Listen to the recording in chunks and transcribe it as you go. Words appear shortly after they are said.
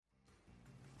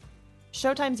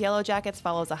Showtime's Yellowjackets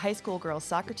follows a high school girls'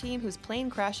 soccer team whose plane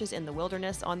crashes in the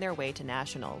wilderness on their way to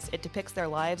nationals. It depicts their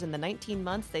lives in the 19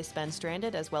 months they spend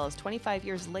stranded, as well as 25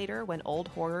 years later when old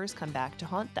horrors come back to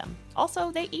haunt them. Also,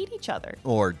 they eat each other.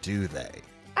 Or do they?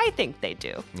 I think they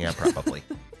do. Yeah, probably.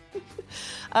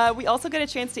 We also get a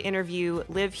chance to interview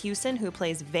Liv Hewson, who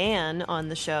plays Van on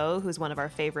the show, who's one of our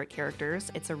favorite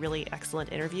characters. It's a really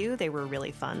excellent interview. They were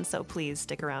really fun, so please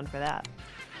stick around for that.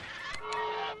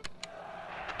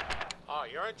 Oh,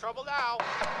 you're in trouble now.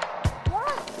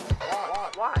 Why?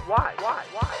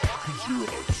 You're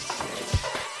obsessed.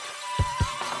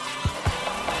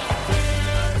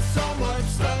 There's so much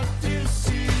stuff to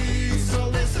see, so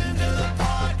listen to the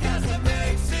podcast that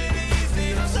makes it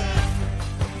easy to say.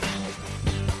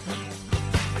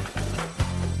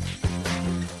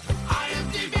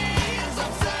 IMDb is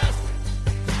obsessed.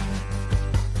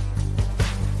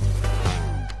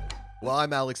 Well,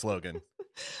 I'm Alex Logan.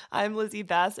 I'm Lizzie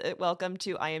Bassett. Welcome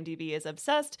to IMDb is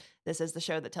Obsessed. This is the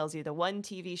show that tells you the one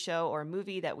TV show or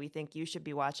movie that we think you should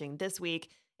be watching this week.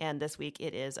 And this week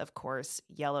it is, of course,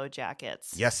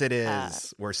 Yellowjackets. Yes, it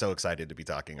is. We're so excited to be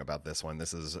talking about this one.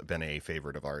 This has been a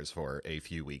favorite of ours for a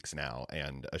few weeks now,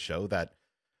 and a show that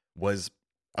was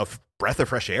a breath of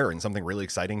fresh air and something really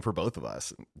exciting for both of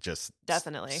us. Just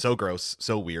definitely so gross,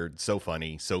 so weird, so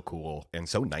funny, so cool, and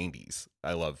so 90s.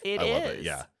 I love it.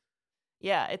 Yeah.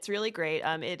 Yeah, it's really great.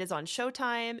 It is on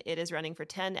Showtime. It is running for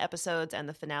 10 episodes, and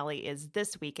the finale is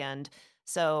this weekend,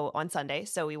 so on Sunday.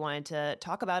 So we wanted to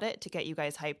talk about it to get you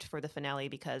guys hyped for the finale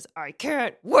because I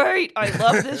can't wait. I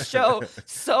love this show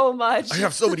so much. I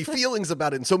have so many feelings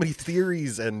about it and so many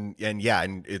theories, and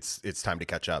it's time to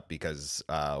catch up because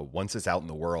once it's out in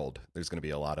the world, there's going to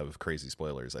be a lot of crazy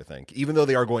spoilers, I think. Even though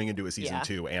they are going into a season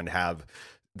 2 and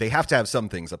they have to have some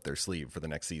things up their sleeve for the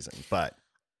next season, but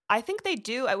I think they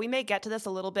do. We may get to this a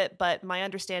little bit, but my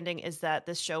understanding is that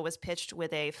this show was pitched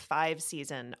with a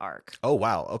 5-season arc. Oh,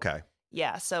 wow. Okay.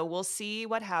 Yeah, so we'll see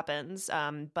what happens.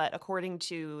 But according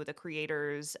to the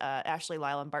creators, Ashley,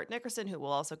 Lyle, and Bart Nickerson, who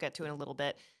we'll also get to in a little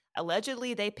bit,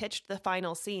 allegedly they pitched the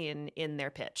final scene in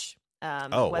their pitch.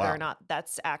 Whether or not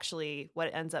that's actually what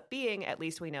it ends up being, at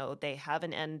least we know they have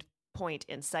an end point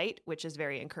in sight, which is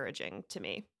very encouraging to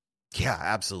me. Yeah,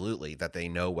 absolutely. That they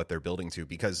know what they're building to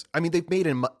because, I mean, they've made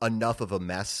enough of a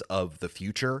mess of the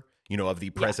future, of the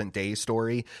present day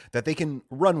story that they can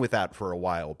run with that for a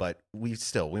while. But we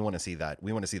want to see that.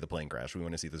 We want to see the plane crash. We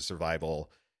want to see the survival,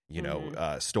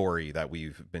 story that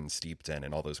we've been steeped in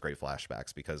and all those great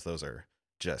flashbacks because those are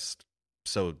just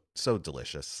so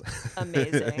delicious.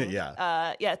 Amazing.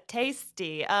 Yeah.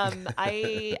 Tasty.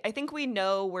 I think we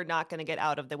know we're not going to get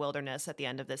out of the wilderness at the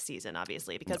end of this season,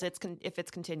 obviously, because if it's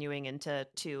continuing into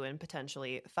 2 and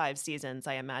potentially 5 seasons,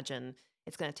 I imagine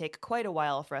it's going to take quite a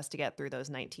while for us to get through those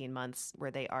 19 months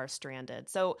where they are stranded.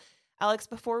 So, Alex,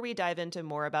 before we dive into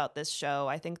more about this show,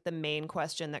 I think the main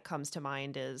question that comes to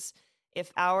mind is, if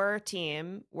our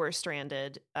team were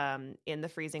stranded in the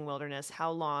freezing wilderness,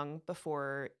 how long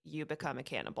before you become a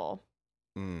cannibal?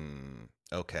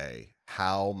 Okay.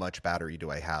 How much battery do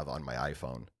I have on my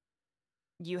iPhone?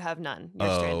 You have none.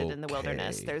 You're stranded in the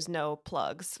wilderness. There's no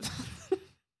plugs.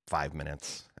 5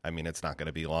 minutes. I mean, it's not going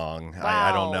to be long. Wow.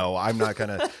 I don't know. I'm not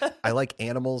going to. I like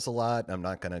animals a lot. I'm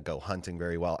not going to go hunting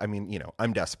very well. I mean,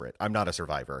 I'm desperate. I'm not a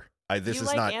survivor. You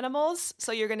like animals,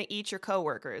 so you're going to eat your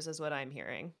coworkers, is what I'm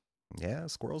hearing. Yeah,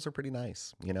 squirrels are pretty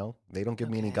nice. They don't give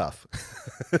me any guff.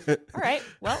 All right.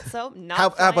 Well, so not.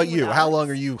 How about you? How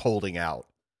long are you holding out?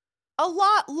 A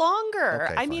lot longer.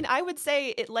 Okay, I mean, I would say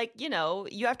it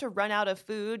you have to run out of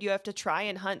food. You have to try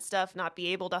and hunt stuff, not be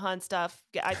able to hunt stuff.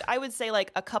 I would say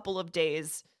like a couple of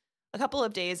days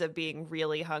of being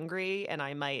really hungry, and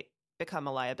I might become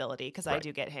a liability because I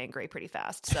do get hangry pretty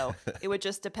fast. So it would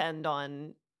just depend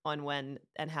on when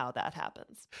and how that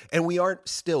happens. And we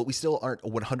still aren't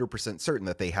 100% certain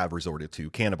that they have resorted to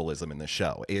cannibalism in the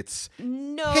show. It's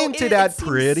hinted at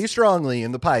pretty strongly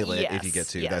in the pilot, if you get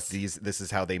to that this is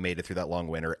how they made it through that long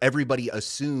winter. Everybody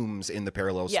assumes in the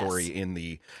parallel story in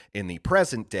the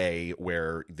present day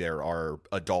where there are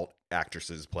adult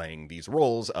actresses playing these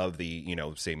roles of the,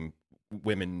 same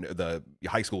women, the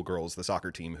high school girls, the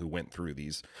soccer team who went through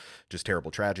these just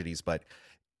terrible tragedies, but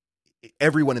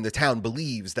everyone in the town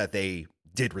believes that they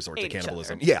did resort to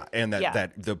cannibalism. Yeah, and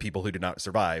that the people who did not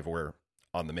survive were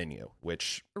on the menu,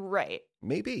 which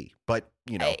maybe, but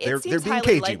they're being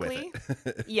cagey with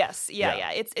it. Yes,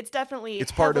 yeah. It's definitely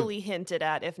heavily hinted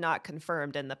at, if not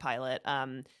confirmed, in the pilot.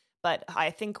 But I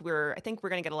think we're going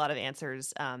to get a lot of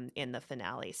answers in the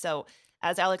finale. So,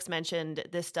 as Alex mentioned,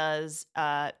 this does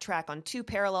track on 2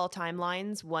 parallel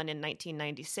timelines. One in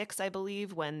 1996, I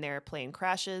believe, when their plane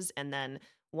crashes, and then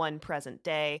one present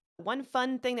day. One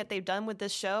fun thing that they've done with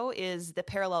this show is the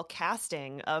parallel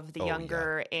casting of the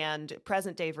younger and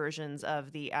present day versions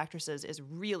of the actresses is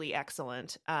really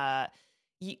excellent.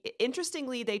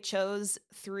 Interestingly, they chose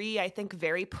 3, I think,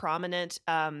 very prominent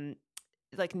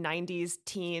like 90s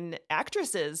teen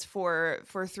actresses for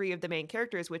 3 of the main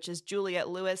characters, which is Juliette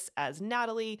Lewis as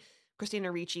Natalie,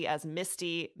 Christina Ricci as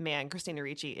Misty. Man, Christina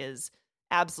Ricci is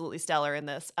absolutely stellar in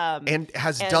this. And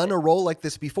has done a role like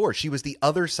this before. She was the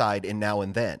other side in Now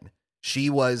and Then. She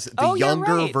was the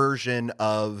younger version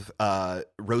of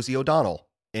Rosie O'Donnell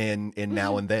in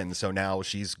Now and Then. So now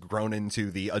she's grown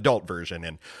into the adult version,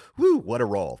 and whoo, what a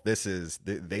role. This is,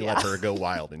 they let her go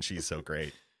wild, and she's so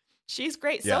great. She's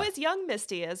great. So is young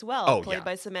Misty as well, played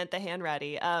by Samantha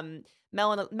Hanratty.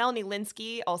 Melanie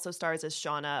Linsky also stars as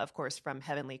Shauna, of course, from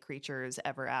Heavenly Creatures,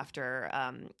 Ever After,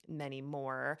 many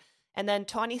more. And then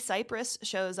Tawny Cypress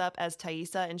shows up as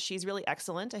Thaisa, and she's really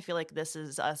excellent. I feel like this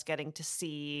is us getting to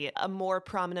see a more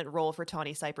prominent role for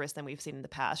Tawny Cypress than we've seen in the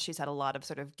past. She's had a lot of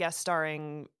sort of guest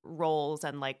starring roles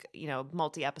and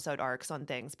multi-episode arcs on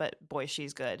things, but boy,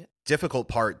 she's good. Difficult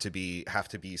part to have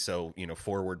to be so,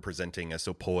 forward presenting as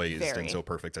so poised and so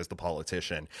perfect as the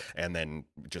politician, and then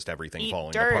just everything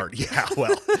falling apart. Yeah,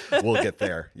 well, we'll get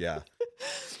there. Yeah.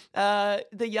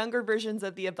 The younger versions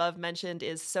of the above mentioned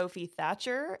is Sophie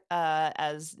Thatcher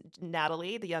as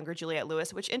Natalie, the younger Juliette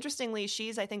Lewis, which interestingly,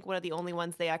 she's, I think, one of the only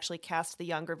ones they actually cast the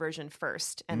younger version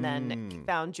first and then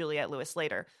found Juliette Lewis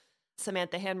later.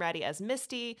 Samantha Hanratty as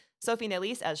Misty, Sophie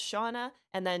Nellis as Shauna,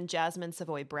 and then Jasmine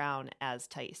Savoy Brown as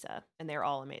Thaisa. And they're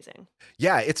all amazing.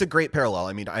 Yeah, it's a great parallel.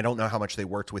 I mean, I don't know how much they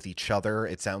worked with each other.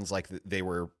 It sounds like they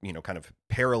were, kind of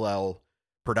parallel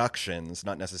productions,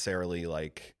 not necessarily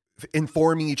like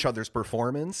informing each other's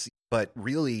performance, but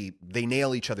really they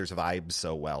nail each other's vibes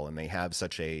so well, and they have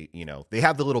such a, they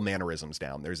have the little mannerisms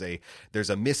down. There's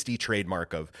a Misty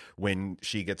trademark of when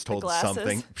she gets told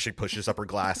something, she pushes up her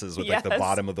glasses with like the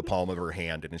bottom of the palm of her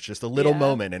hand, and it's just a little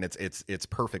moment, and it's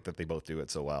perfect that they both do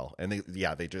it so well. And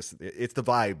they just, it's the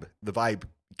vibe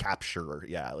capture,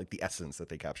 like the essence that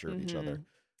they capture of each other.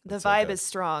 The vibe is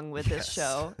strong with this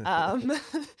show.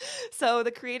 So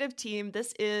the creative team,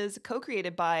 this is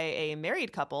co-created by a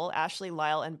married couple, Ashley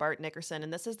Lyle and Bart Nickerson,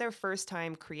 and this is their first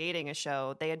time creating a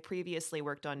show. They had previously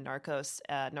worked on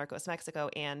Narcos Mexico,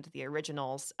 and the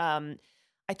originals. I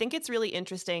think it's really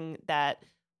interesting that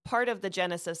part of the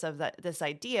genesis of this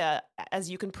idea,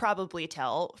 as you can probably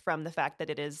tell from the fact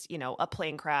that it is, a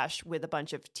plane crash with a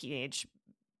bunch of teenage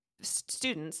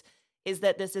students, is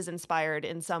that this is inspired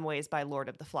in some ways by Lord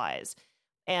of the Flies.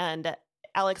 And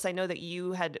Alex, I know that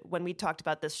you had, when we talked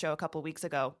about this show a couple weeks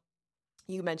ago,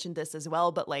 you mentioned this as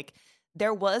well, but like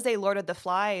there was a Lord of the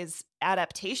Flies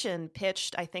adaptation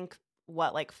pitched, I think,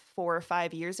 4 or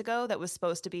 5 years ago that was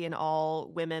supposed to be an all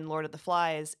women Lord of the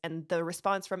Flies. And the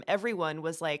response from everyone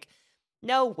was like,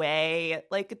 no way,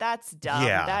 like that's dumb.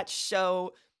 Yeah. That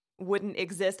show wouldn't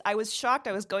exist. I was shocked.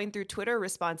 I was going through Twitter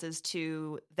responses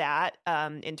to that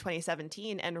in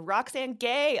 2017, and Roxane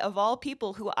Gay, of all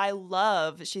people, who I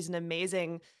love, she's an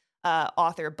amazing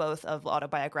author, both of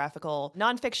autobiographical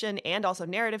nonfiction and also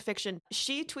narrative fiction.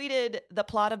 She tweeted the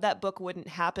plot of that book wouldn't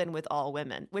happen with all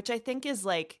women, which I think is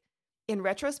like, in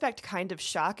retrospect, kind of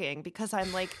shocking, because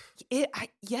I'm like,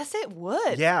 yes, it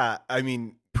would. Yeah, I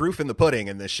mean, proof in the pudding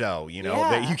in this show,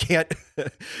 that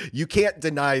you can't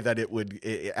deny that it would,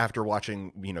 after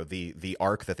watching, the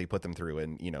arc that they put them through,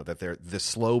 and that they're the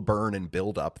slow burn and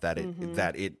build up that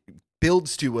it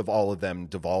builds to, of all of them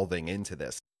devolving into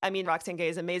this. I mean, Roxane Gay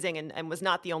is amazing and was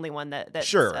not the only one that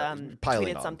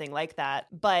tweeted something like that.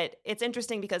 But it's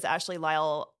interesting because Ashley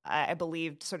Lyle, I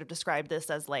believe, sort of described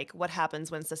this as like what happens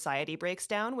when society breaks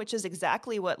down, which is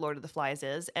exactly what Lord of the Flies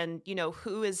is. And,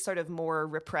 who is sort of more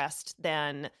repressed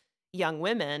than young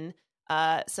women?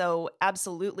 So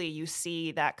absolutely, you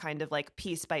see that kind of like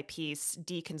piece by piece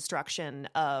deconstruction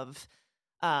of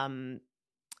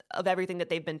everything that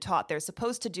they've been taught they're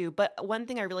supposed to do. But one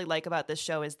thing I really like about this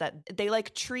show is that they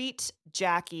like treat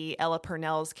Jackie, Ella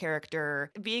Purnell's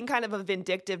character, being kind of a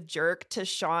vindictive jerk to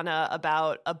Shauna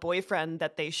about a boyfriend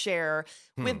that they share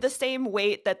with the same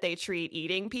weight that they treat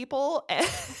eating people.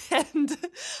 And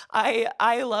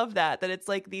I love that it's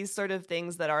like these sort of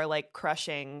things that are like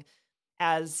crushing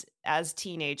as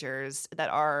teenagers, that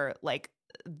are like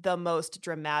the most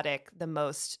dramatic, the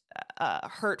most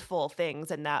hurtful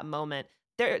things in that moment.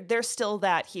 There's still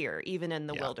that here, even in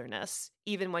the wilderness,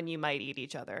 even when you might eat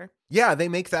each other. Yeah, they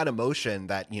make that emotion,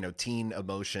 that, teen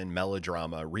emotion,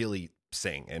 melodrama, really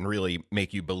sing and really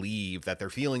make you believe that they're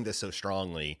feeling this so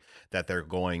strongly that they're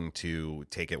going to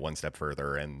take it one step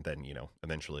further, and then,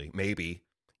 eventually, maybe,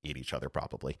 eat each other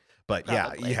probably. But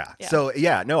probably. Yeah. So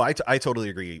yeah, no, I totally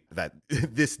agree that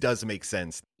this does make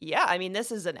sense. Yeah, I mean,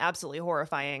 this is an absolutely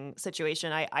horrifying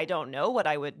situation. I don't know what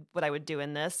I would do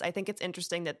in this. I think it's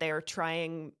interesting that they're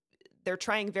trying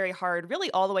very hard,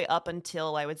 really all the way up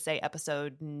until I would say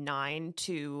episode 9,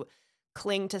 to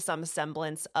cling to some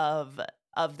semblance of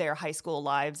their high school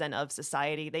lives and of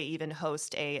society. They even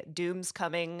host a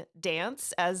Doomscoming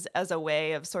dance as a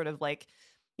way of sort of like,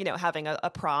 you know, having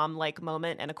a prom like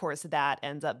moment. And of course that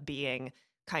ends up being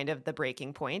kind of the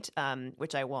breaking point,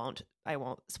 which I won't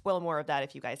spoil more of that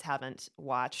if you guys haven't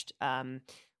watched.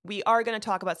 We are going to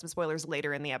talk about some spoilers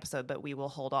later in the episode, but we will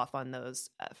hold off on those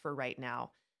for right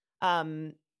now.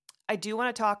 I do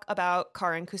want to talk about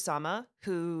Karin Kusama,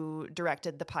 who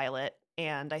directed the pilot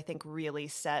and I think really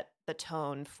set the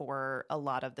tone for a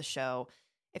lot of the show.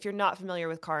 If you're not familiar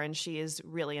with Karin, she is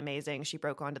really amazing. She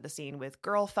broke onto the scene with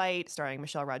Girl Fight, starring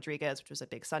Michelle Rodriguez, which was a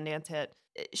big Sundance hit.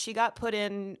 She got put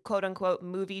in quote-unquote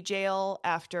movie jail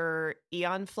after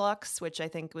Aeon Flux, which I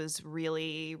think was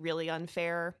really, really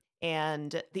unfair.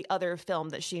 And the other film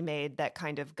that she made that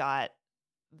kind of got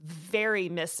very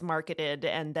mismarketed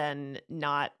and then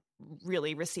not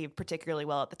really received particularly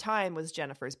well at the time was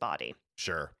Jennifer's Body.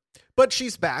 Sure. But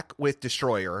she's back with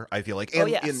Destroyer, I feel like. And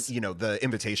you know, The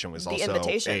Invitation was also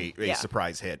a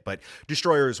surprise hit. But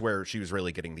Destroyer is where she was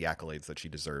really getting the accolades that she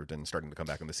deserved and starting to come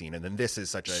back on the scene. And then this is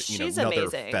such a, another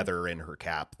feather in her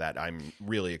cap that I'm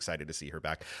really excited to see her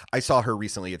back. I saw her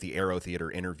recently at the Aero Theater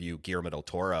interview Guillermo del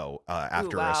Toro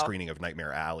after a screening of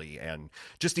Nightmare Alley. And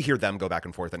just to hear them go back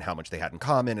and forth and how much they had in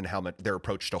common and how much their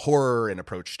approach to horror and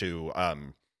approach to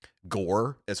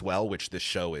gore as well, which this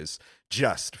show is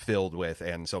just filled with,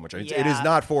 and so much. It is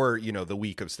not for, the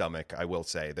weak of stomach, I will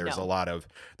say. There's a lot of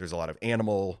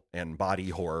animal and body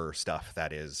horror stuff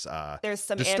that is there's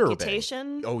some disturbing.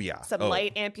 Amputation. Oh yeah. Some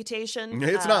light amputation.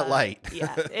 It's not light.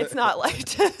 Yeah, it's not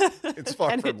light. It's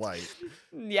far from light.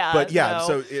 Yeah. But yeah,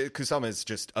 so Kusama is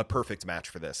just a perfect match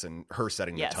for this, and her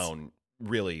setting the tone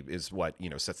really is what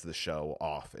sets the show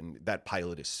off. And that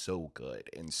pilot is so good,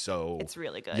 and so it's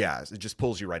really good. Yeah, it just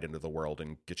pulls you right into the world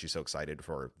and gets you so excited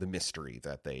for the mystery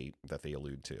that they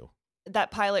allude to.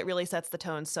 That pilot really sets the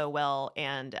tone so well,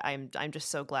 and I'm just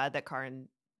so glad that Karin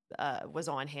was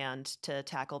on hand to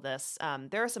tackle this.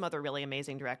 There are some other really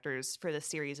amazing directors for this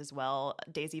series as well.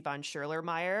 Daisy von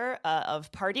Schurlermeyer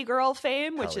of Party Girl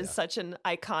fame, which is such an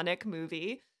iconic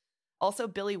movie. Also,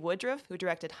 Billy Woodruff, who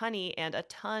directed Honey and a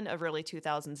ton of early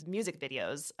 2000s music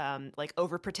videos, like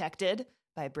Overprotected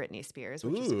by Britney Spears,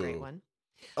 which is a great one.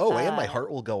 Oh, and My Heart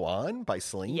Will Go On by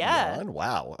Celine Dion.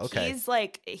 Wow. Okay.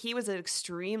 He was an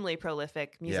extremely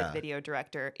prolific music video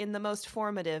director in the most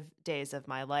formative days of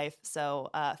my life.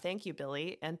 So thank you,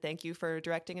 Billy. And thank you for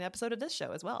directing an episode of this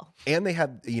show as well. And they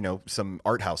had, some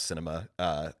art house cinema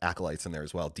acolytes in there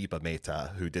as well. Deepa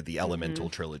Mehta, who did the Elemental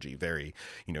trilogy. Very,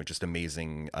 just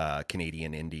amazing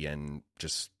Canadian Indian,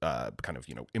 just kind of,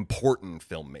 important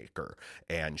filmmaker.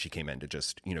 And she came in to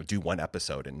just, do one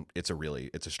episode. And it's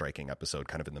a striking episode,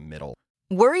 kind of in the middle.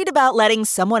 Worried about letting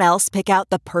someone else pick out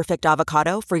the perfect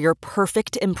avocado for your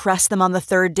perfect impress them on the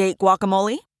third date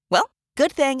guacamole? Well,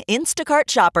 good thing Instacart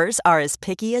shoppers are as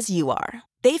picky as you are.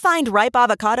 They find ripe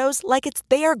avocados like it's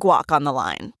their guac on the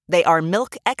line. They are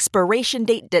milk expiration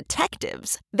date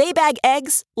detectives. They bag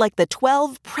eggs like the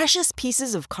 12 precious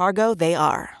pieces of cargo they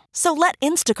are. So let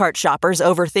Instacart shoppers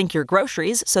overthink your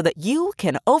groceries so that you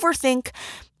can overthink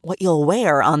what you'll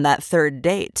wear on that third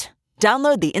date.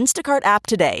 Download the Instacart app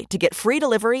today to get free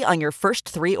delivery on your first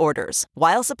 3 orders,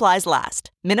 while supplies last.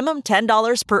 Minimum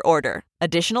 $10 per order.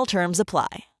 Additional terms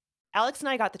apply. Alex and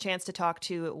I got the chance to talk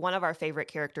to one of our favorite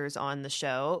characters on the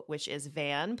show, which is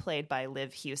Van, played by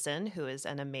Liv Hewson, who is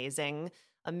an amazing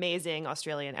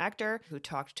Australian actor who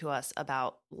talked to us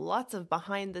about lots of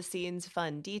behind-the-scenes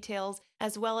fun details,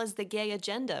 as well as The Gay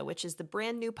Agenda, which is the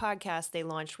brand new podcast they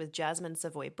launched with Jasmine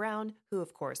Savoy Brown, who,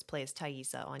 of course, plays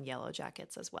Thaisa on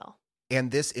Yellowjackets as well. And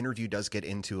this interview does get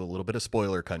into a little bit of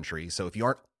spoiler country. So if you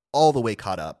aren't all the way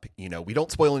caught up, we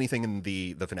don't spoil anything in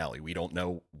the finale. We don't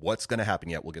know what's going to happen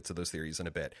yet. We'll get to those theories in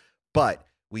a bit. But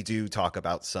we do talk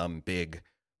about some big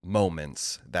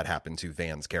moments that happen to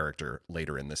Van's character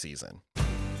later in the season.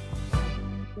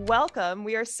 Welcome.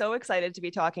 We are so excited to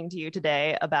be talking to you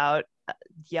today about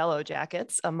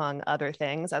Yellowjackets, among other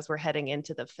things, as we're heading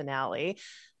into the finale.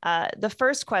 The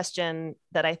first question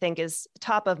that I think is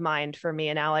top of mind for me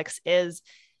and Alex is,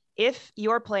 if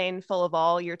your plane full of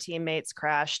all your teammates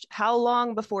crashed, how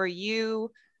long before you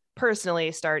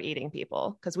personally start eating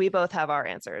people? Because we both have our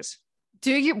answers.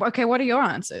 Do you? Okay, what are your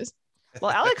answers?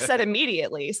 Well, Alex said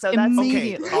immediately, so that's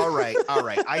Immediately. Okay. All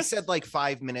right. I said like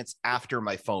 5 minutes after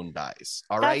my phone dies.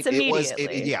 All right. That's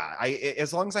It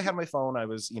as long as I had my phone, I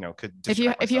was, could If you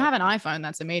distract have an myself. iPhone,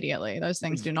 that's immediately. Those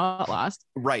things do not last.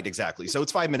 Right, exactly. So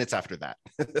it's 5 minutes after that.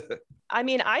 I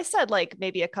mean, I said like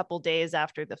maybe a couple days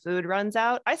after the food runs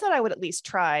out. I said I would at least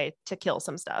try to kill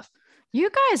some stuff. You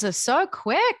guys are so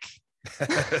quick.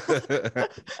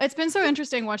 It's been so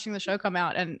interesting watching the show come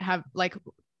out and have like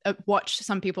watch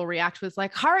some people react with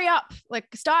like, hurry up, like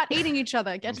start eating each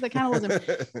other, get to the cannibalism,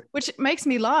 which makes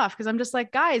me laugh because I'm just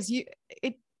like, guys,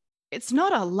 it's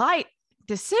not a light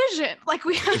decision. Like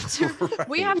we have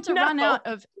to run out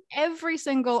of every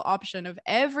single option, of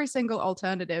every single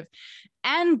alternative,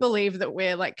 and believe that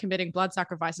we're like committing blood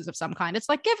sacrifices of some kind. It's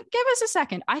like, give us a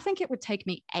second. I think it would take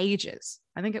me ages.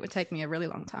 I think it would take me a really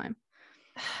long time.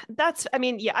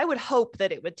 I would hope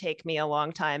that it would take me a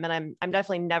long time, and I'm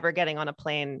definitely never getting on a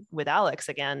plane with Alex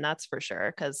again. That's for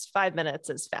sure. Because 5 minutes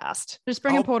is fast. Just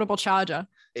bring a portable charger.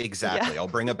 Exactly. Yeah. I'll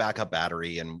bring a backup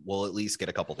battery and we'll at least get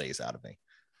a couple days out of me.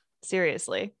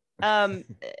 Seriously.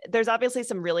 There's obviously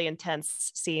some really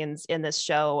intense scenes in this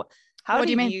show. What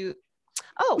do you mean?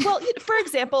 Oh, well, for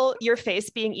example, your face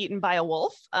being eaten by a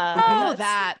wolf.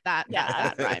 That.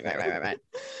 Yeah. Right.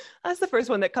 That's the first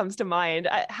one that comes to mind.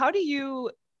 How do you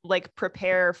like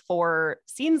prepare for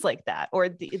scenes like that, or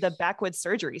the backwoods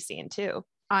surgery scene too?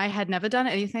 I had never done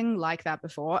anything like that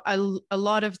before. A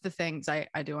lot of the things I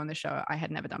do on the show, I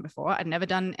had never done before. I'd never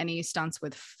done any stunts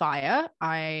with fire.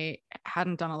 I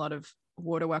hadn't done a lot of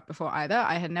water work before either.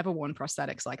 I had never worn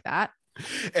prosthetics like that.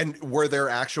 And were there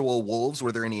actual wolves?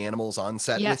 Were there any animals on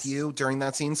set Yes. with you during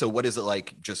that scene? So what is it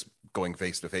like just going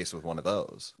face to face with one of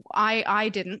those? I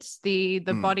didn't. The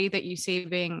body that you see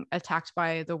being attacked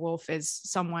by the wolf is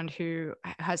someone who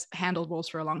has handled wolves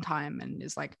for a long time and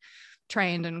is like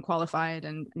trained and qualified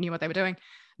and knew what they were doing.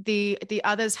 The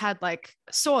others had like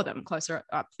saw them closer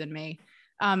up than me.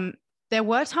 There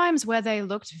were times where they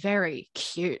looked very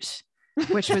cute,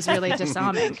 which was really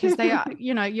disarming because they are,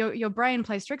 your brain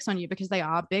plays tricks on you because they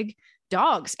are big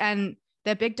dogs and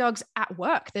they're big dogs at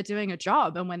work. They're doing a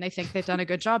job. And when they think they've done a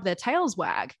good job, their tails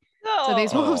wag. So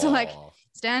these wolves are like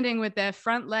standing with their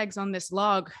front legs on this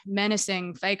log,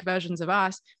 menacing fake versions of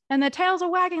us. And their tails are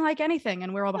wagging like anything.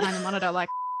 And we're all behind the monitor like,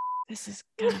 this is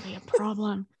going to be a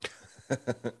problem.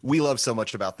 We love so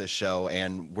much about this show,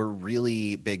 and we're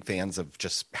really big fans of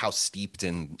just how steeped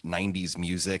in 90s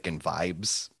music and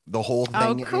vibes the whole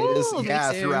thing is.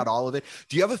 Yeah, throughout all of it.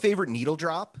 Do you have a favorite needle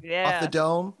drop off the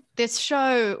dome? This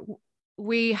show,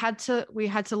 we had to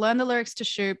learn the lyrics to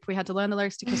Shoop, we had to learn the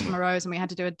lyrics to Kiss from a Rose, and we had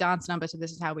to do a dance number to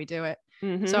This Is How We Do It.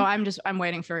 Mm-hmm. So I'm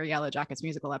waiting for a Yellowjackets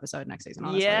musical episode next season,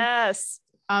 honestly. Yes.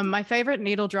 My favorite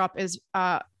needle drop is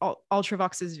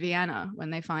Ultravox's Vienna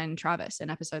when they find Travis in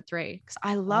episode 3, because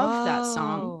I love that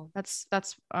song.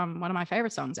 That's one of my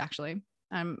favorite songs, actually.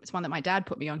 It's one that my dad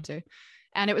put me onto,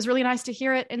 and it was really nice to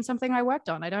hear it in something I worked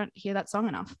on. I don't hear that song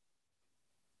enough.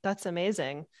 That's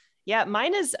amazing. Yeah,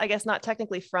 mine is, I guess, not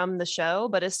technically from the show,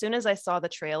 but as soon as I saw the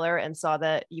trailer and saw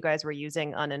that you guys were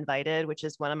using Uninvited, which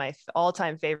is one of my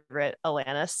all-time favorite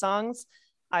Alanis songs,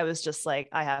 I was just like,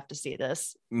 I have to see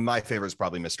this. My favorite is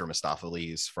probably Mr.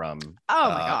 Mistopheles from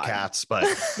Cats, but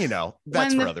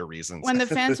that's for other reasons. When the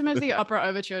Phantom of the Opera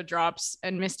overture drops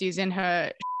and Misty's in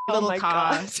her little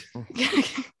car,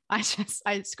 I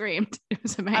screamed. It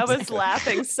was amazing. I was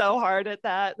laughing so hard at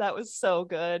that. That was so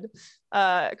good.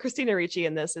 Christina Ricci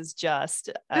in this is just,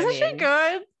 Isn't she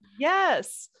good?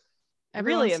 Yes.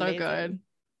 Everyone's really so amazing. good.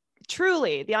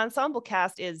 Truly, the ensemble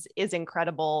cast is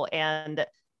incredible, and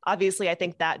obviously, I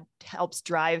think that helps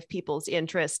drive people's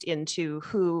interest into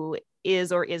who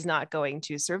is or is not going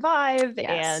to survive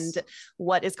and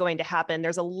what is going to happen.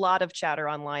 There's a lot of chatter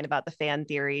online about the fan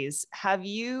theories. Have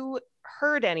you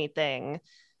heard anything?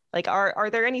 Like, are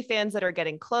there any fans that are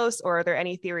getting close, or are there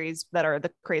any theories that are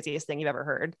the craziest thing you've ever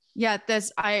heard? Yeah,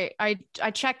 I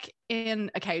check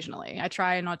in occasionally. I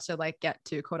try not to like get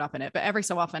too caught up in it, but every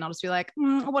so often I'll just be like,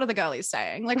 what are the girlies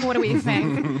saying? Like, what do we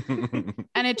think?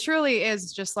 And it truly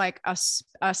is just like a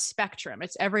spectrum.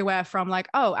 It's everywhere from like,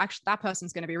 oh, actually that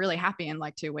person's going to be really happy in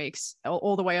like 2 weeks,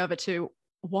 all the way over to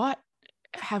what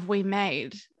have we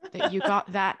made that you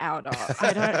got that out of?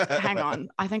 Hang on.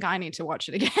 I think I need to watch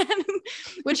it again,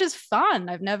 which is fun.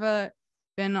 I've never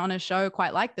been on a show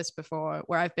quite like this before,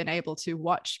 where I've been able to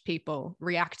watch people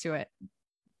react to it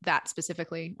that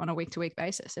specifically on a week-to-week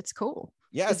basis. It's cool.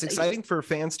 Yeah, it's exciting for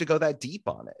fans to go that deep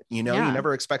on it. You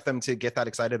never expect them to get that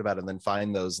excited about it and then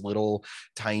find those little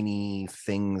tiny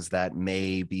things that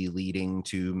may be leading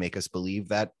to make us believe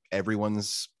that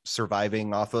everyone's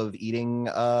surviving off of eating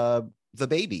the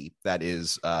baby that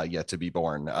is yet to be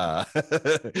born. Yeah,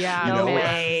 no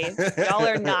way. Y'all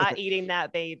are not eating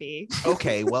that baby.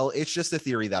 Okay, well, it's just a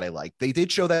theory that I like. They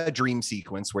did show that dream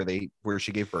sequence where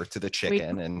she gave birth to the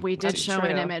chicken, and we did show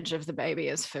an true. image of the baby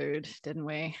as food, didn't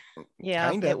we?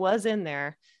 Yeah, Kinda. it was in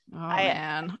there. Oh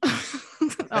man.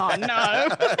 Oh no.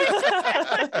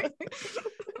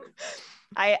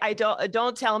 I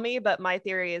don't tell me, but my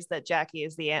theory is that Jackie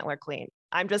is the antler queen.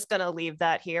 I'm just gonna leave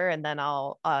that here, and then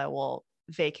I will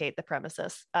vacate the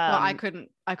premises. Well, I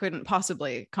couldn't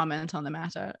possibly comment on the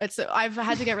matter. I've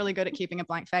had to get really good at keeping a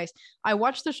blank face. I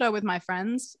watch the show with my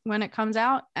friends when it comes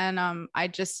out, and I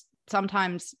just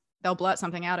sometimes they'll blurt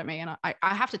something out at me, and I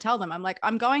have to tell them. I'm like,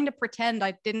 I'm going to pretend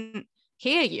I didn't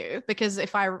hear you, because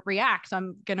if I react,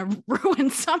 I'm gonna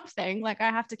ruin something. Like, I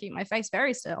have to keep my face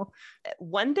very still.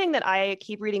 One thing that I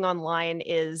keep reading online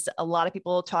is a lot of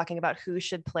people talking about who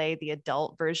should play the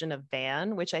adult version of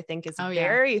Van, which I think is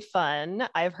very fun.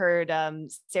 I've heard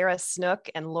Sarah Snook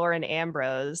and Lauren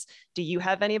Ambrose. Do you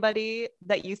have anybody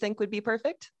that you think would be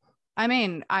perfect? I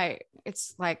mean,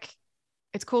 it's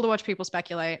cool to watch people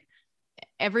speculate.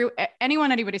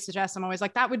 Anyone anybody suggests, I'm always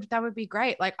like, that would be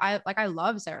great. I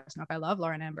love Sarah Snook, I love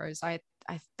Lauren Ambrose. I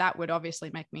that would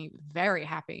obviously make me very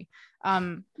happy.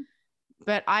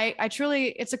 But I truly,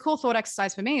 it's a cool thought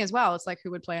exercise for me as well. It's like,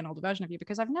 who would play an older version of you?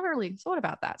 Because I've never really thought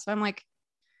about that. So I'm like,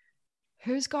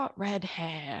 who's got red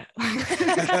hair?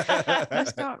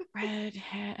 Who's got red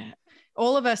hair?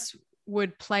 All of us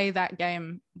would play that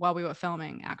game while we were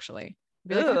filming, actually.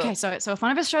 Be like, okay, so if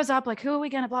one of us shows up, like, who are we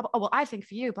gonna blah blah? Oh, well, I think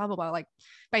for you, blah blah blah. Like,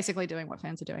 basically doing what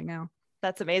fans are doing now.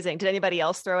 That's amazing. Did anybody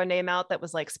else throw a name out that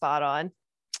was like spot on?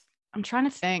 I'm trying to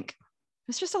think.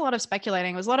 It's just a lot of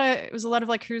speculating. It was a lot of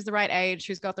like, who's the right age,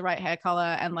 who's got the right hair color,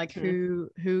 and like who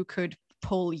could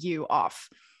pull you off,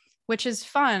 which is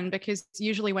fun because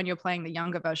usually when you're playing the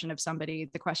younger version of somebody,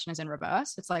 the question is in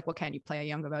reverse. It's like, well, can you play a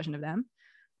younger version of them?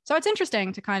 So it's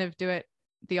interesting to kind of do it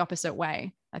the opposite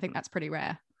way. I think that's pretty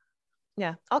rare.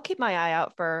 Yeah, I'll keep my eye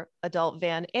out for adult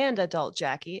Van and adult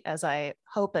Jackie, as I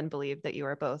hope and believe that you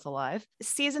are both alive.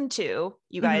 Season 2,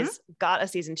 you guys got a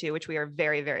season 2, which we are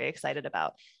very, very excited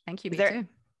about. Thank you. Is there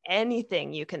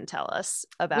anything you can tell us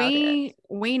about it?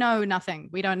 We know nothing.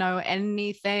 We don't know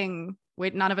anything.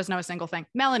 None of us know a single thing.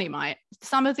 Melanie might.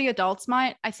 Some of the adults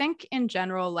might. I think in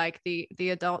general, like the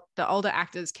older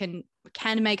actors can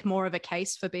make more of a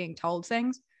case for being told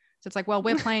things. So it's like, well,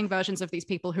 we're playing versions of these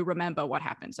people who remember what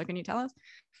happened. So can you tell us?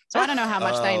 So I don't know how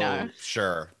much they know.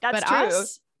 Sure. That's true.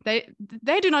 Us, they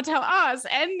do not tell us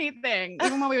anything.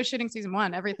 Even when we were shooting season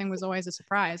 1, everything was always a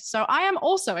surprise. So I am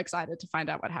also excited to find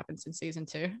out what happens in season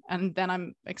 2. And then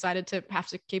I'm excited to have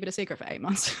to keep it a secret for 8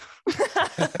 months.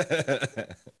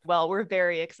 Well, we're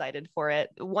very excited for it.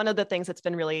 One of the things that's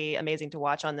been really amazing to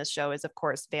watch on this show is, of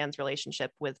course, Van's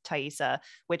relationship with Taissa,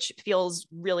 which feels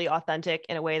really authentic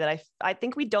in a way that I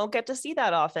think we don't get to see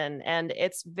that often. And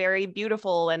it's very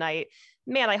beautiful. And I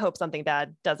hope something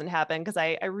bad doesn't happen, because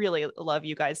I really love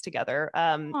you guys together.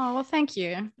 Oh, well, thank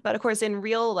you. But of course, in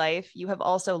real life, you have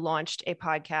also launched a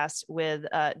podcast with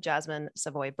Jasmine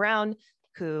Savoy Brown,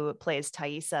 who plays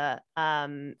Taissa.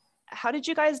 How did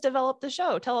you guys develop the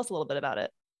show? Tell us a little bit about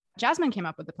it. Jasmine came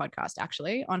up with the podcast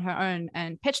actually on her own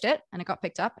and pitched it, and it got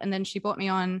picked up. And then she brought me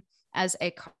on as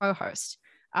a co-host.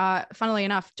 Funnily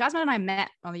enough, Jasmine and I met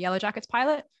on the Yellowjackets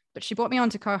pilot, but she brought me on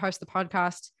to co-host the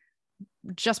podcast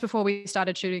just before we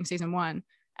started shooting season 1.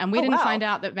 And we didn't find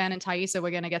out that Van and Taissa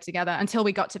were going to get together until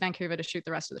we got to Vancouver to shoot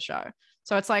the rest of the show.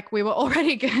 So it's like, we were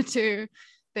already going to do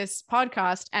this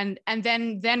podcast. And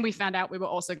then we found out we were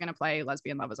also going to play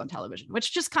lesbian lovers on television,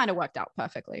 which just kind of worked out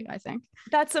perfectly, I think.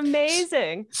 That's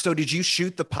amazing. So did you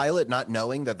shoot the pilot not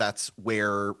knowing that that's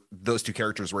where those two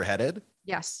characters were headed?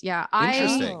 Yes. Yeah.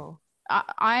 Interesting.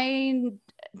 I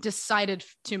decided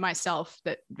to myself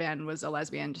that Van was a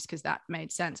lesbian just because that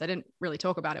made sense. I didn't really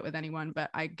talk about it with anyone, but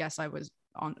I guess I was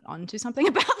on to something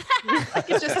about that. Like,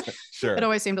 it just Sure. It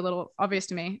always seemed a little obvious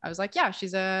to me. I was like, yeah,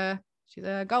 she's a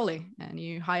goalie, and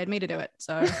you hired me to do it.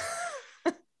 So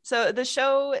So the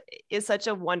show is such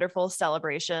a wonderful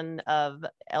celebration of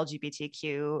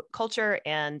LGBTQ culture,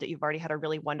 and you've already had a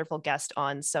really wonderful guest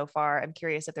on so far. I'm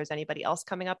curious if there's anybody else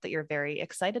coming up that you're very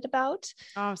excited about.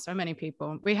 Oh, so many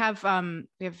people. We have 8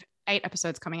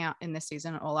 episodes coming out in this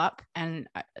season, all up, and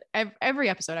every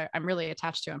episode I'm really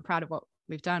attached to. I'm proud of what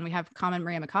we've done. We have Carmen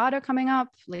Maria Mercado coming up,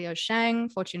 Leo Shang,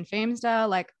 Fortune Feimster,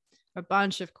 like a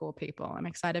bunch of cool people. I'm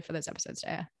excited for those episodes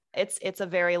to air. It's a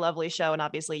very lovely show, and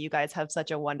obviously you guys have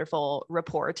such a wonderful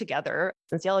rapport together.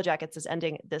 Since Yellowjackets is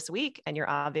ending this week, and you're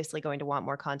obviously going to want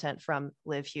more content from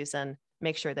Liv Hewson,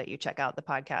 make sure that you check out the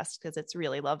podcast because it's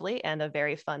really lovely and a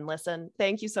very fun listen.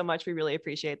 Thank you so much. We really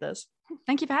appreciate this.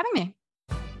 Thank you for having me.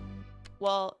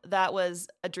 Well, that was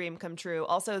a dream come true.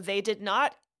 Also, they did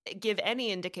not give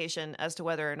any indication as to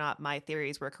whether or not my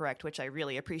theories were correct, which I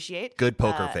really appreciate. Good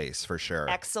poker face for sure.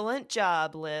 Excellent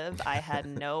job, Liv. I had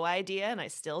no idea, and I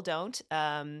still don't.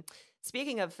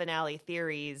 Speaking of finale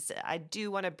theories, I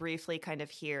do want to briefly kind of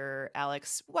hear,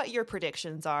 Alex, what your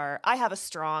predictions are. I have a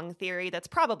strong theory that's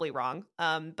probably wrong,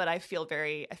 but I feel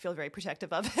very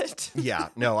protective of it. Yeah,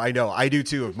 no, I know. I do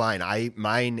too of mine.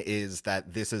 Mine is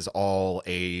that this is all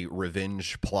a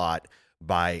revenge plot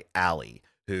by Allie,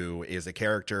 who is a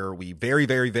character we very,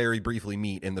 very, very briefly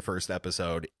meet in the first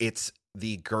episode. It's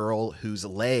the girl whose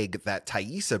leg that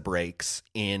Thaisa breaks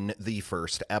in the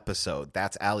first episode.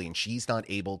 That's Allie, and she's not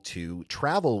able to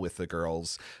travel with the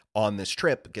girls on this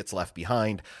trip, gets left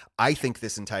behind. I think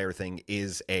this entire thing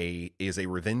is a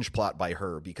revenge plot by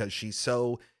her because she's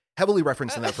so heavily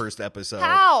referenced in that first episode.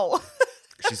 How?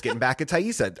 She's getting back at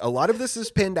Thaisa. A lot of this is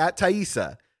pinned at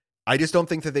Thaisa. I just don't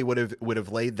think that they would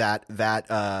have laid that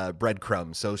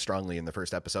breadcrumb so strongly in the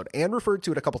first episode and referred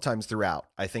to it a couple times throughout.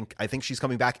 I think she's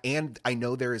coming back, and I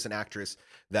know there is an actress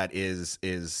that is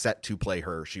set to play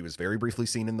her. She was very briefly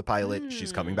seen in the pilot.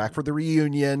 She's coming back for the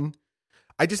reunion.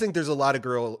 I just think there's a lot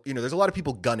of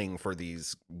people gunning for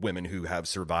these women who have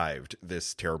survived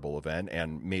this terrible event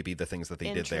and maybe the things that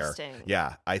they did there.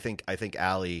 Yeah, I think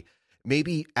Allie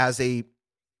maybe as a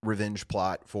revenge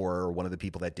plot for one of the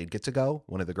people that did get to go,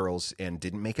 one of the girls, and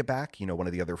didn't make it back, one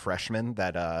of the other freshmen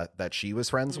that she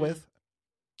was friends with.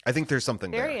 I think there's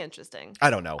something very there. Interesting. I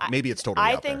don't know. Maybe it's totally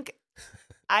out there.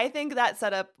 I think that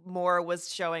setup more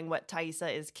was showing what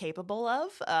Thaisa is capable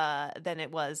of than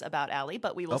it was about Allie,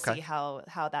 but we will see how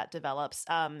that develops.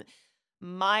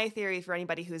 My theory for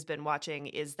anybody who's been watching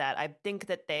is that I think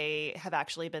that they have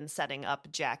actually been setting up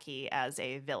Jackie as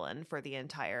a villain for the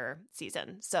entire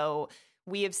season. So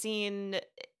we have seen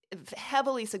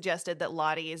heavily suggested that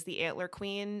Lottie is the antler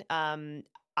queen. I'm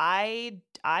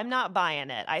not buying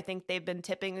it. I think they've been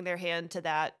tipping their hand to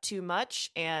that too much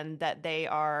and that they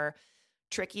are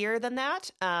trickier than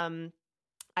that.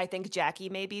 I think Jackie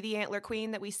may be the antler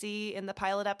queen that we see in the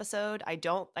pilot episode. I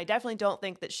definitely don't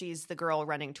think that she's the girl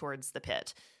running towards the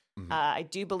pit. Mm-hmm. I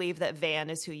do believe that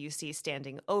Van is who you see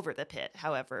standing over the pit,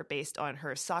 however, based on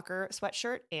her soccer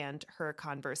sweatshirt and her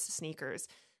Converse sneakers.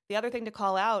 The other thing to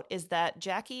call out is that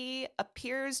Jackie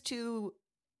appears to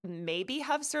maybe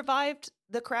have survived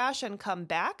the crash and come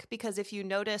back, because if you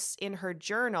notice in her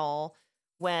journal,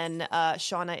 when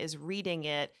Shauna is reading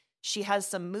it, she has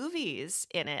some movies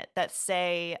in it that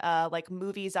say like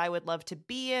movies I would love to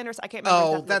be in, or I can't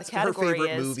remember. Oh, that's her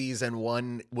favorite movies, and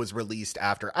one was released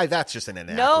after. That's just an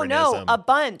anachronism. No, a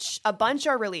bunch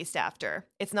are released after.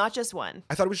 It's not just one.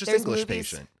 I thought it was just English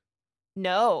Patient.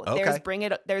 No, there's Bring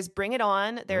It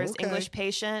On. There's English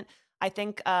Patient. I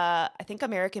think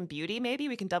American Beauty, maybe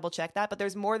we can double check that, but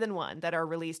there's more than one that are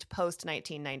released post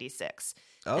 1996.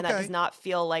 Okay. And that does not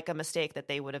feel like a mistake that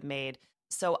they would have made.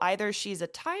 So either she's a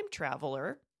time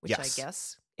traveler, which I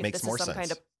guess if makes this more is some sense.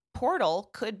 kind of portal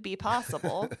could be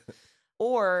possible,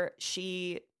 or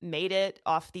she made it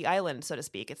off the island, so to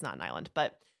speak. It's not an island,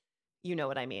 but you know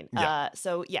what I mean. Yeah.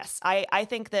 So yes, I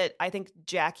think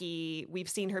Jackie, we've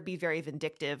seen her be very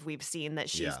vindictive. We've seen that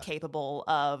she's capable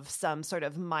of some sort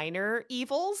of minor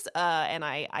evils. And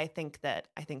I think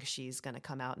she's going to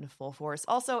come out in full force.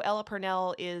 Also, Ella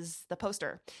Purnell is the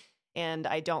poster. And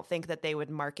I don't think that they would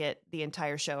market the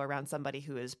entire show around somebody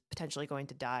who is potentially going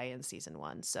to die in season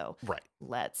 1. So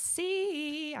let's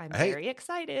see. I'm very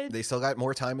excited. They still got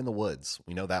more time in the woods.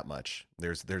 We know that much.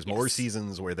 There's more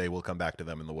seasons where they will come back to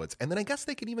them in the woods. And then I guess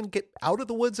they could even get out of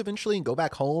the woods eventually and go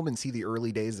back home and see the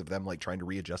early days of them like trying to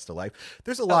readjust to life.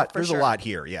 There's a lot. There's a lot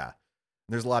here. Yeah.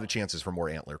 There's a lot of chances for more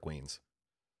antler queens.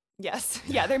 Yes.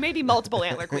 Yeah. There may be multiple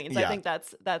antler queens. I think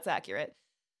that's accurate.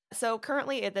 So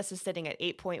currently this is sitting at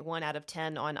 8.1 out of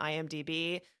 10 on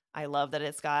IMDb. I love that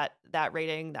it's got that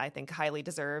rating. I think highly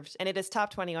deserved. And it is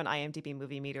top 20 on IMDb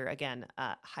Movie Meter. Again,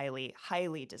 highly,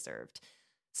 highly deserved.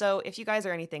 So if you guys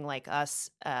are anything like us,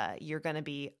 you're going to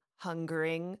be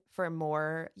hungering for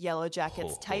more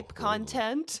Yellowjackets type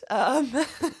content.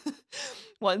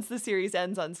 Once the series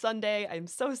ends on Sunday, I'm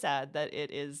so sad that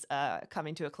it is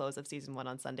coming to a close of season 1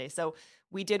 on Sunday. So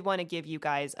we did want to give you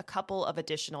guys a couple of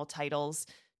additional titles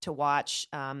to watch,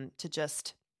 to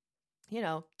just,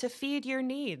 to feed your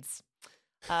needs.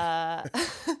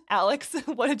 Alex,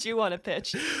 what did you want to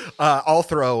pitch? I'll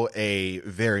throw a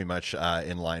very much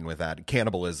in line with that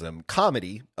cannibalism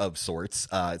comedy of sorts.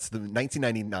 It's the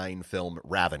 1999 film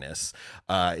Ravenous.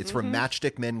 It's from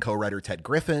Matchstick Men co-writer Ted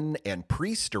Griffin and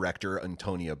Priest director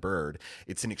Antonia Bird.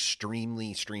 It's an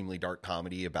extremely dark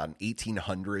comedy about an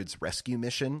 1800s rescue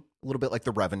mission, a little bit like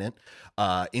The Revenant,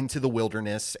 into the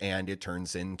wilderness, and it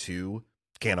turns into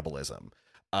cannibalism.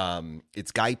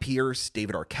 It's Guy Pearce,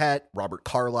 David Arquette, Robert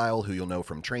Carlyle, who you'll know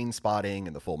from Trainspotting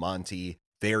and The Full Monty.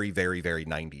 Very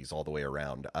 90s all the way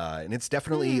around. And it's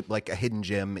definitely like a hidden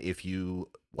gem if you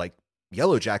like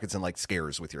Yellowjackets and like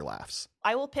scares with your laughs.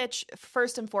 I will pitch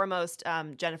first and foremost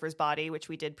Jennifer's Body, which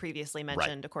we did previously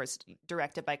mention, of course,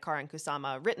 directed by Karan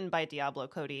Kusama, written by Diablo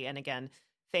Cody, and again,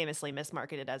 famously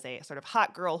mismarketed as a sort of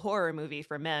hot girl horror movie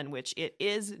for men, which it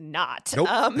is not. Nope.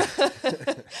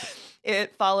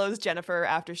 It follows Jennifer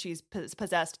after she's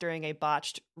possessed during a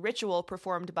botched ritual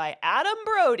performed by Adam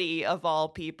Brody, of all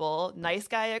people, nice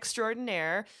guy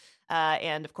extraordinaire.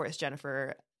 And of course,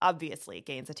 Jennifer obviously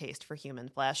gains a taste for human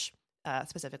flesh,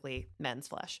 specifically men's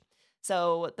flesh.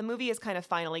 So the movie is kind of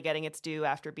finally getting its due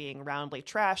after being roundly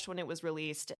trashed when it was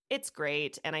released. It's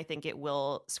great, and I think it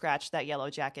will scratch that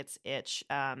Yellowjackets itch.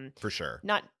 For sure.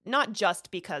 Not just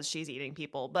because she's eating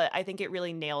people, but I think it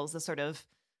really nails the sort of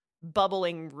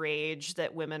bubbling rage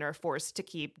that women are forced to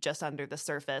keep just under the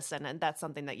surface, and that's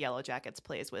something that Yellowjackets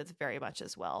plays with very much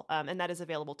as well. And that is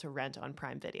available to rent on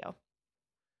Prime Video.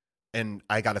 And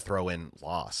I got to throw in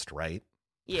Lost, right?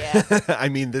 Yeah. I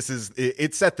mean,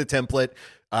 it set the template,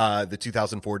 the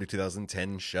 2004 to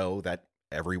 2010 show that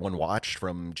everyone watched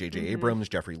from J.J. Abrams,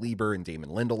 Jeffrey Lieber, and Damon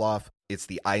Lindelof. It's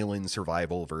the island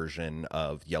survival version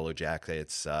of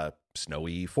Yellowjackets,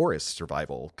 snowy forest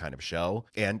survival kind of show.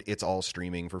 And it's all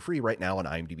streaming for free right now on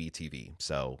IMDb TV.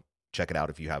 So check it out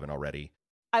if you haven't already.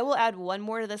 I will add one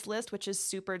more to this list, which is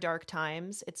Super Dark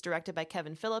Times. It's directed by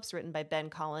Kevin Phillips, written by Ben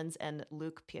Collins and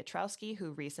Luke Piotrowski,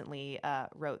 who recently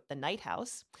wrote The Night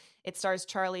House. It stars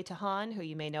Charlie Tahan, who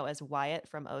you may know as Wyatt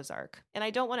from Ozark. And I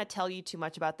don't want to tell you too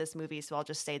much about this movie, so I'll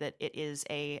just say that it is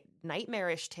a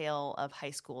nightmarish tale of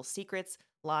high school secrets,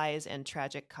 lies, and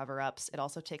tragic cover-ups. It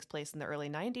also takes place in the early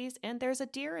 90s, and there's a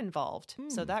deer involved.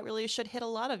 So that really should hit a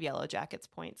lot of Yellowjackets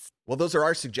points. Well, those are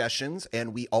our suggestions,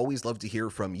 and we always love to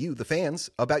hear from you, the fans,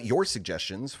 about your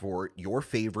suggestions for your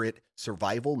favorite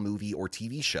survival movie or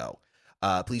TV show.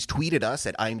 Please tweet at us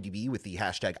at IMDb with the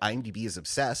hashtag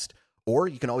IMDbIsObsessed, or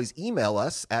you can always email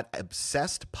us at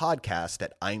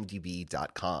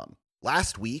obsessedpodcast@imdb.com.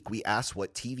 Last week, we asked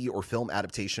what TV or film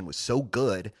adaptation was so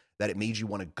good that it made you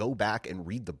want to go back and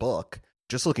read the book.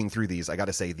 Just looking through these, I got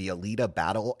to say, the Alita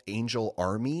Battle Angel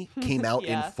Army came out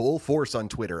in full force on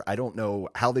Twitter. I don't know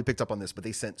how they picked up on this, but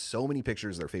they sent so many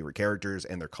pictures of their favorite characters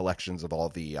and their collections of all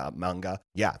the manga.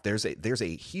 Yeah, there's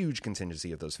a huge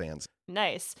contingency of those fans.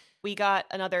 Nice. We got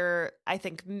another, I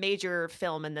think, major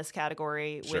film in this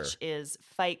category, which is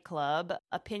Fight Club.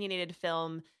 Opinionated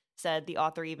film said the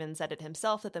author even said it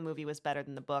himself that the movie was better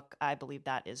than the book. I believe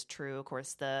that is true. Of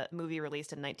course, the movie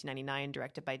released in 1999,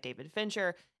 directed by David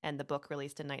Fincher, and the book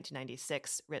released in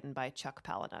 1996, written by Chuck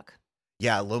Palahniuk.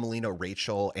 Yeah, Lomolino,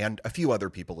 Rachel, and a few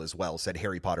other people as well said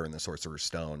Harry Potter and the Sorcerer's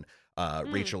Stone.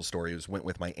 Rachel's story went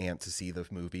with my aunt to see the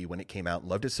movie when it came out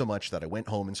and loved it so much that I went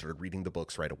home and started reading the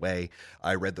books right away.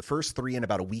 I read the first 3 in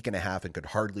about a week and a half and could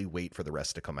hardly wait for the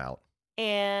rest to come out.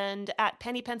 And at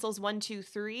Penny Pencils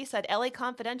 123 said LA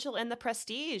Confidential and The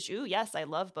Prestige. Ooh, yes, I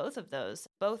love both of those.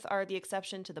 Both are the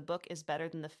exception to the book is better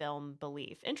than the film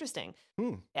Belief. Interesting.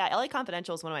 Yeah, LA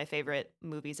Confidential is one of my favorite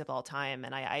movies of all time,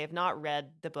 and I have not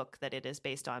read the book that it is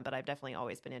based on, but I've definitely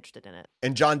always been interested in it.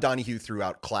 And John Donahue threw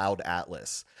out Cloud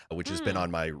Atlas, which has been on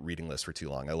my reading list for too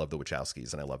long. I love the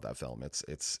Wachowskis, and I love that film.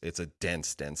 It's a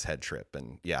dense head trip,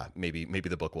 and yeah, maybe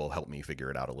the book will help me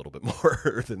figure it out a little bit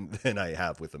more than I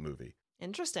have with the movie.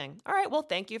 Interesting. All right. Well,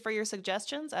 thank you for your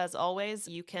suggestions. As always,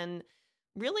 you can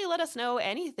really let us know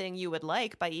anything you would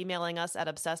like by emailing us at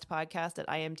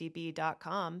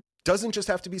obsessedpodcast@imdb.com. Doesn't just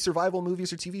have to be survival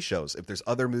movies or TV shows. If there's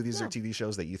other movies or TV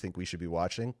shows that you think we should be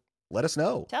watching, let us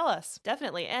know. Tell us.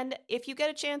 Definitely. And if you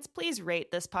get a chance, please rate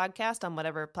this podcast on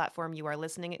whatever platform you are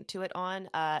listening to it on.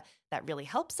 That really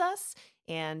helps us,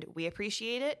 and we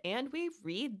appreciate it, and we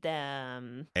read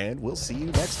them. And we'll see you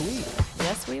next week.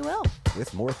 Yes, we will.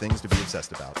 With more things to be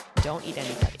obsessed about. Don't eat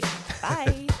anybody.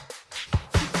 Bye.